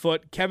 Larry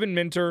Foote, Kevin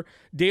Minter,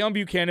 Deion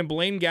Buchanan,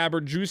 Blaine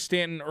Gabbert, Drew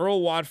Stanton,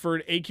 Earl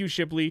Watford, A.Q.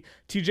 Shipley,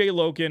 T.J.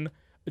 Logan,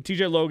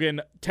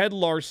 Ted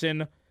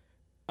Larson,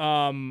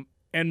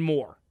 and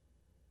more.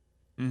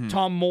 Mm-hmm.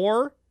 Tom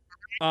Moore,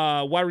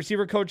 wide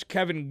receiver coach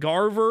Kevin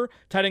Garver,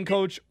 tight end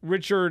coach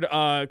Richard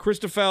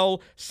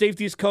Christoffel,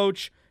 safeties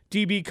coach,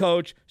 DB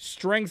coach,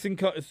 strength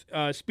and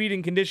speed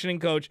and conditioning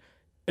coach,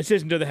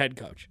 assistant to the head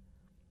coach.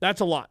 That's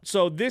a lot.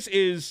 So this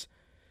is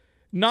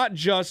not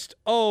just,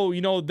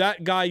 that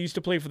guy used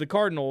to play for the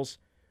Cardinals.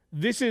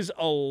 This is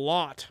a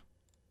lot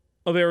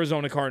of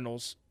Arizona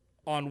Cardinals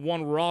on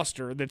one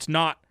roster that's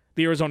not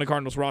the Arizona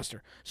Cardinals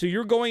roster. So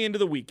you're going into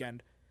the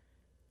weekend,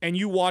 and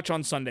you watch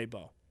on Sunday,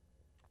 Bo.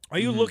 Are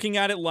you looking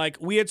at it like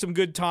we had some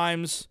good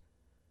times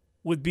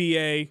with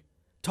BA?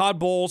 Todd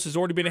Bowles has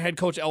already been a head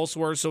coach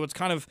elsewhere, so it's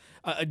kind of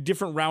a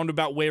different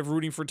roundabout way of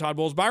rooting for Todd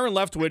Bowles. Byron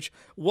Leftwich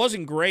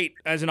wasn't great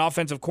as an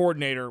offensive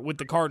coordinator with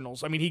the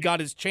Cardinals. I mean, he got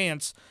his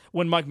chance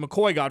when Mike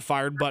McCoy got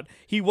fired, but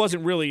he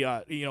wasn't really,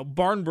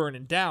 barn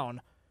burning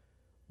down.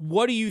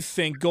 What do you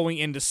think going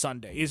into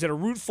Sunday? Is it a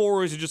root for,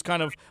 or is it just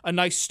kind of a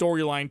nice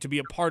storyline to be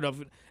a part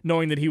of,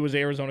 knowing that he was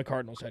Arizona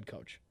Cardinals head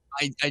coach?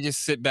 I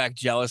just sit back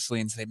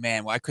jealously and say,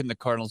 man, why couldn't the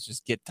Cardinals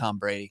just get Tom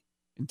Brady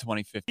in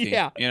 2015?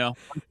 Yeah.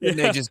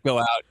 They just go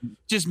out and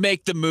just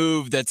make the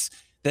move that's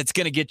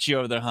going to get you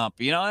over the hump.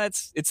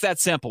 It's that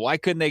simple. Why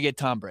couldn't they get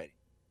Tom Brady?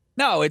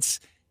 No,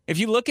 if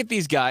you look at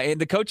these guys,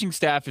 and the coaching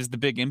staff is the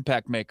big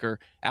impact maker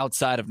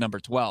outside of number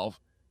 12.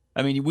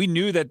 I mean, we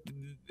knew that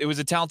it was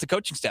a talented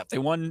coaching staff. They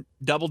won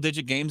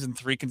double-digit games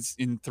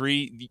in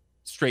three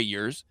straight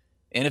years,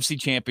 NFC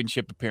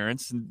Championship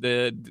appearance. And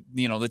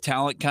the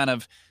talent kind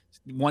of,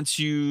 once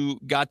you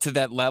got to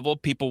that level,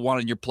 people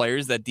wanted your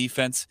players. That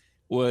defense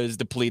was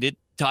depleted.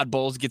 Todd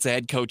Bowles gets a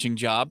head coaching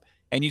job,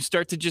 and you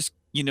start to just,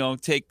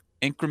 take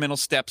incremental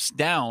steps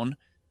down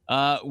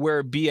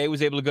where BA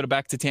was able to go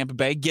back to Tampa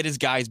Bay, get his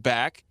guys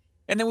back.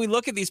 And then we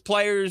look at these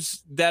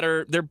players that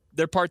are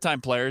they're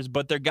part-time players,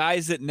 but they're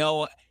guys that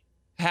know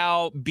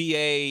how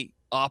BA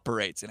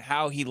operates and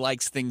how he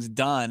likes things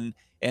done,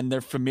 and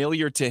they're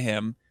familiar to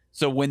him.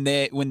 So when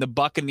the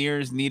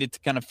Buccaneers needed to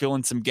kind of fill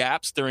in some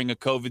gaps during a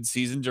COVID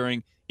season,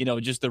 during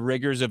just the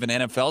rigors of an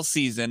NFL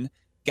season,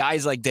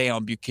 guys like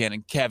Dejon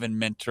Buchanan, Kevin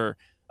Minter,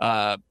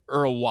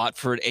 Earl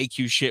Watford,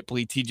 AQ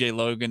Shipley, TJ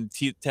Logan,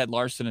 Ted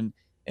Larson,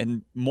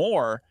 and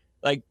more,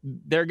 like,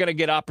 they're going to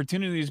get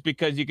opportunities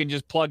because you can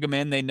just plug them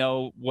in. They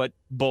know what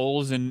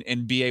Bowles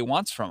and BA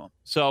wants from them.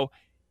 So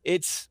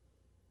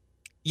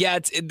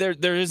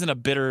there isn't a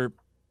bitter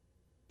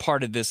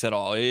part of this at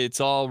all.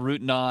 It's all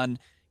rooting on,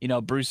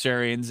 Bruce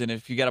Arians. And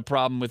if you got a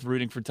problem with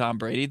rooting for Tom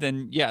Brady,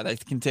 then yeah,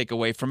 that can take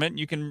away from it.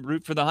 You can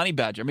root for the Honey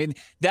Badger. I mean,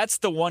 that's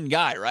the one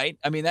guy, right?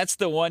 I mean, that's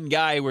the one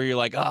guy where you're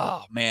like,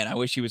 oh man, I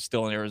wish he was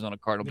still an Arizona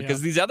Cardinal, because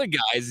these other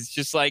guys, it's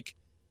just like,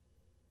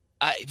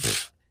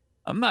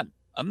 I'm not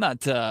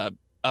upset.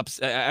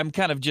 I'm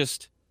kind of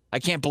just, I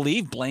can't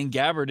believe Blaine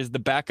Gabbert is the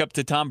backup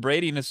to Tom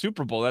Brady in a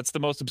Super Bowl. That's the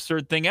most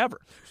absurd thing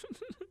ever.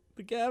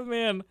 The Gav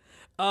man.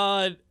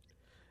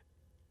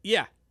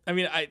 Yeah. I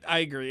mean, I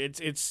agree.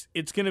 It's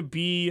gonna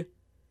be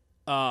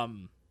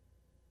fun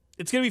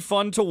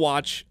to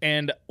watch.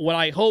 And what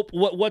I hope,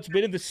 what's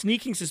been in the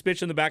sneaking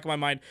suspicion in the back of my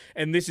mind,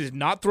 and this is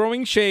not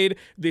throwing shade,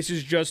 this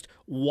is just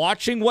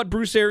watching what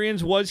Bruce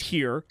Arians was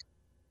here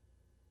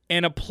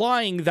and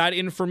applying that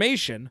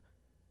information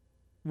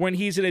when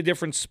he's in a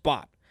different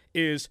spot,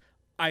 is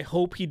I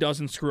hope he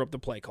doesn't screw up the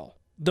play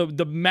call.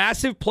 The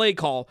massive play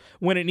call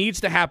when it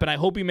needs to happen, I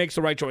hope he makes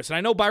the right choice. And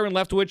I know Byron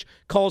Leftwich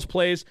calls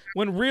plays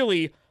when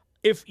really,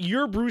 if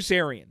you're Bruce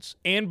Arians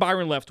and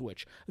Byron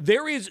Leftwich,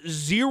 there is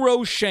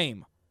zero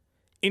shame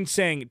in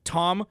saying,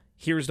 Tom,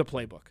 here's the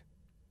playbook.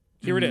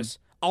 Here it is.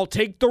 I'll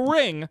take the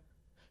ring.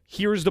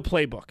 Here's the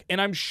playbook.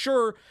 And I'm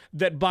sure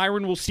that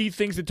Byron will see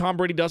things that Tom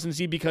Brady doesn't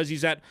see because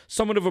he's at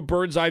somewhat of a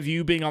bird's eye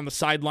view, being on the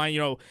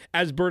sideline,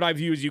 as bird eye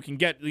view as you can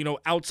get,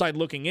 outside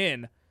looking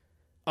in.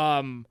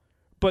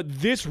 But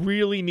this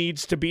really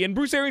needs to be, and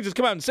Bruce Arians has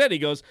come out and said, he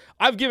goes,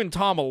 I've given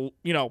Tom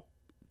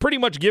pretty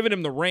much given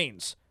him the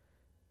reins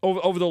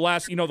over the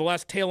last, the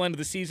last tail end of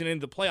the season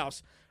into the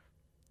playoffs.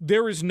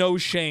 There is no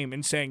shame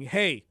in saying,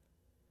 hey,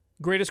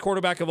 greatest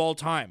quarterback of all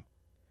time,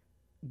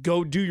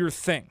 go do your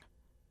thing.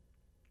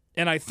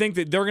 And I think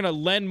that they're going to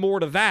lend more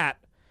to that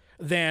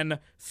than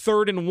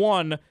 3rd and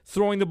 1,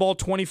 throwing the ball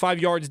 25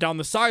 yards down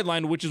the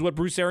sideline, which is what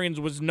Bruce Arians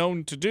was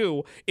known to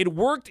do. It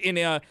worked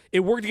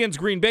against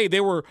Green Bay. They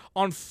were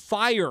on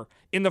fire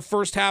in the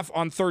first half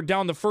on 3rd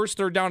down. The first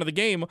 3rd down of the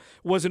game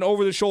was an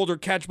over-the-shoulder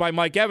catch by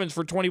Mike Evans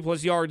for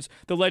 20-plus yards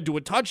that led to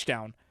a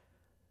touchdown.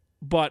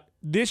 But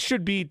this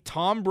should be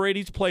Tom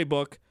Brady's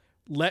playbook.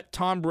 Let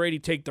Tom Brady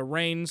take the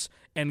reins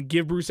and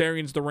give Bruce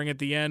Arians the ring at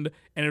the end,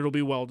 and it'll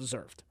be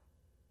well-deserved.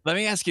 Let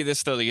me ask you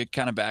this, though, to get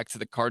kind of back to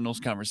the Cardinals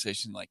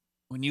conversation. Like,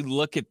 when you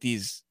look at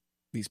these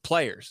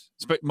players,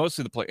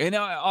 mostly the players, and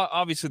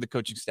obviously the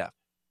coaching staff,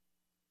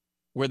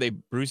 were they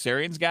Bruce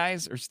Arians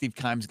guys or Steve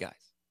Keim's guys?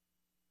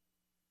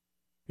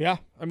 Yeah,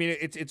 I mean,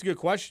 it's a good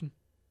question.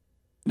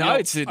 No,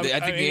 I think the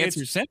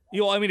answer is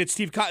simple. I mean, it's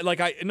Steve Keim.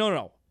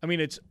 No. I mean,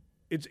 it's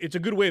a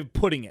good way of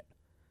putting it.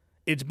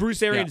 It's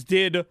Bruce Arians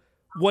did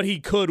what he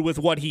could with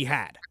what he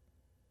had.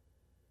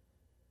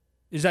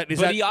 He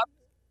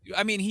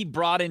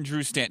brought in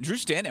Drew Stanton. Drew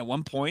Stanton, at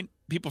one point,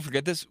 people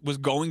forget this, was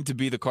going to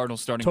be the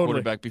Cardinals starting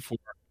quarterback before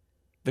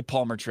the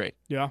Palmer trade.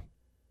 Yeah.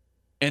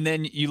 And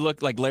then you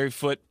look like Larry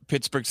Foote,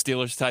 Pittsburgh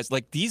Steelers ties.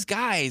 Like, these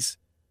guys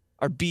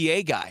are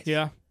BA guys.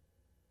 Yeah.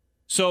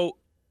 So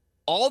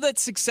all that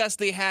success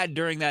they had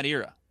during that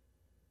era,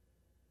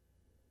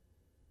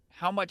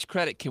 how much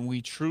credit can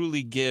we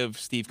truly give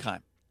Steve Keim?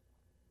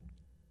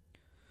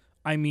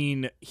 I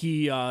mean,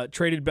 he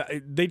traded back.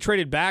 They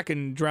traded back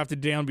and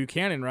drafted Dejon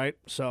Buchanan, right?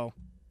 So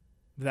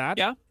that.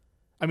 Yeah.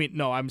 I mean,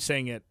 no, I'm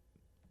saying it.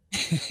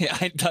 Yeah,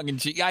 tongue in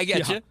cheek. I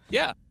get you.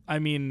 Yeah. I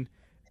mean,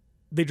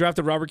 they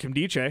drafted Robert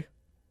Kimdiche,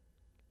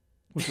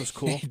 which was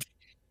cool.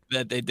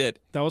 That they did.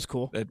 That was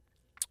cool.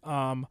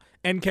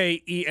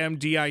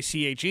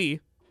 Nkemdiche.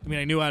 I mean,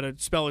 I knew how to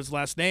spell his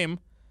last name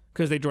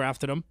because they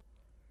drafted him,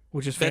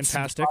 which is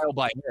fantastic. That's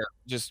by hair,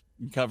 just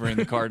covering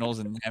the Cardinals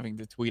and having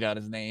to tweet out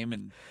his name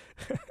and.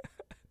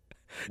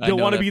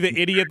 Don't want to be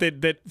the idiot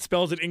that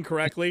spells it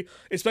incorrectly,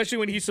 especially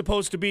when he's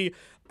supposed to be.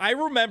 I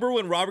remember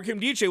when Robert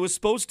Kimdiche was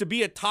supposed to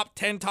be a top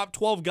 10, top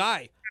 12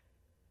 guy.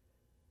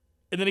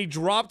 And then he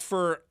dropped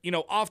for,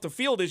 off the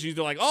field issues.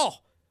 They're like, oh,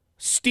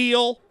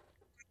 steal.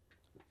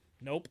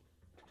 Nope.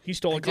 He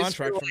stole a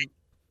contract from.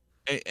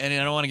 And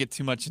I don't want to get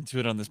too much into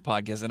it on this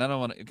podcast, and I don't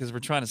want to, because we're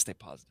trying to stay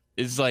positive.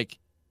 It's like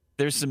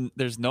there's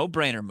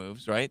no-brainer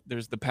moves, right?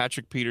 There's the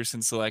Patrick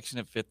Peterson selection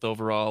at 5th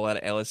overall out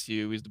of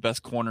LSU. He's the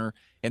best corner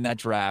in that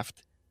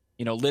draft.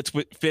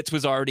 Fitz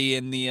was already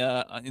in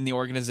the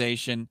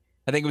organization.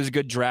 I think it was a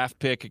good draft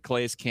pick at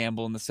Calais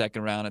Campbell in the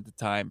 2nd round at the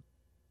time.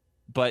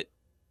 But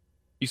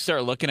you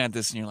start looking at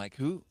this and you're like,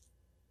 who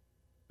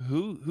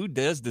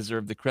does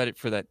deserve the credit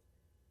for that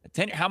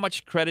tenure? How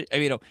much credit?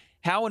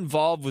 How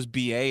involved was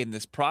BA in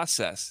this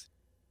process?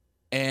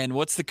 And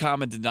what's the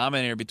common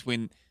denominator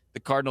between the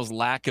Cardinals'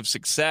 lack of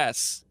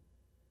success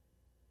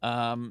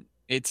in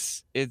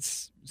it's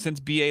since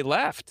BA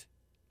left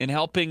and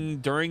helping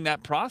during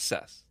that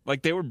process.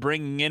 Like they were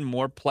bringing in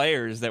more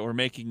players that were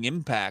making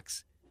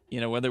impacts,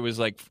 whether it was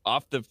like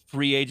off the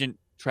free agent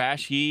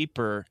trash heap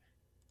or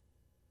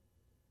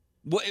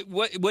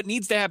what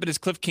needs to happen is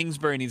Cliff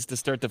Kingsbury needs to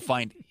start to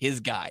find his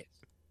guys.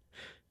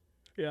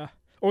 Yeah.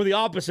 Or the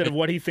opposite of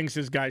what he thinks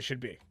his guys should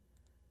be.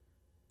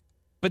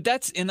 But BA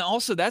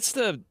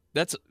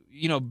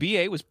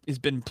has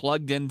been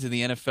plugged into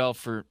the NFL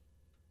for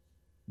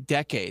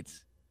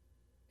decades.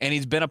 And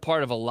he's been a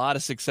part of a lot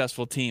of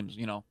successful teams.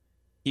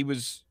 He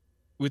was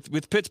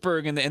with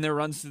Pittsburgh and their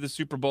runs to the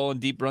Super Bowl and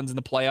deep runs in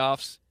the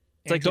playoffs.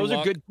 It's like those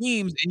are good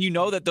teams, and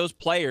that those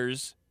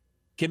players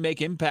can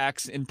make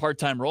impacts in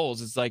part-time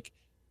roles. It's like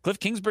Cliff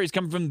Kingsbury's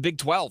coming from the Big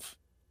 12.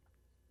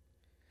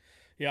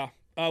 Yeah.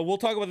 We'll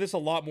talk about this a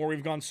lot more.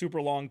 We've gone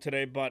super long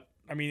today, but,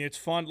 it's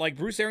fun. Like,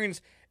 Bruce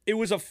Arians, it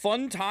was a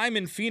fun time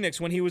in Phoenix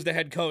when he was the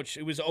head coach.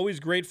 It was always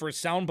great for a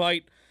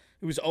soundbite.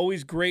 It was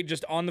always great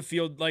just on the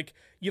field. Like,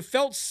 you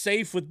felt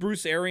safe with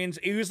Bruce Arians.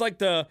 He was like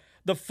the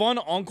fun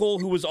uncle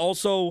who was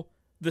also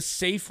the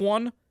safe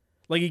one.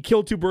 Like, he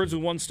killed two birds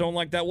with one stone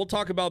like that. We'll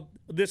talk about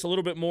this a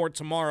little bit more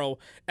tomorrow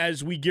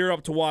as we gear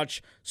up to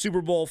watch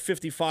Super Bowl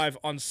 55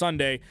 on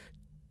Sunday.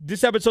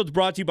 This episode is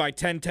brought to you by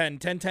 1010.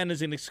 1010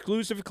 is an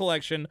exclusive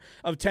collection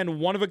of 10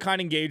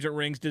 one-of-a-kind engagement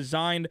rings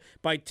designed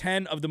by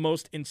 10 of the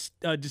most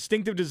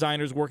distinctive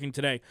designers working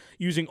today.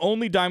 Using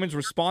only diamonds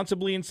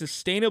responsibly and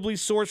sustainably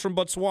sourced from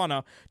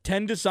Botswana,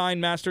 10 design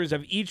masters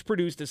have each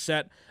produced a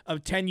set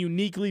of 10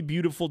 uniquely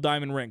beautiful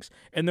diamond rings,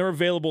 and they're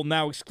available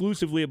now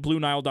exclusively at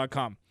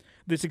BlueNile.com.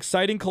 This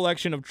exciting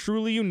collection of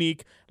truly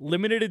unique,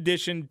 limited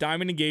edition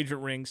diamond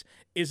engagement rings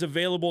is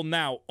available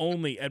now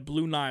only at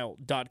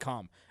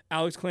BlueNile.com.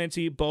 Alex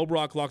Clancy, Bo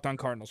Brock, Locked On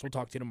Cardinals. We'll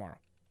talk to you tomorrow.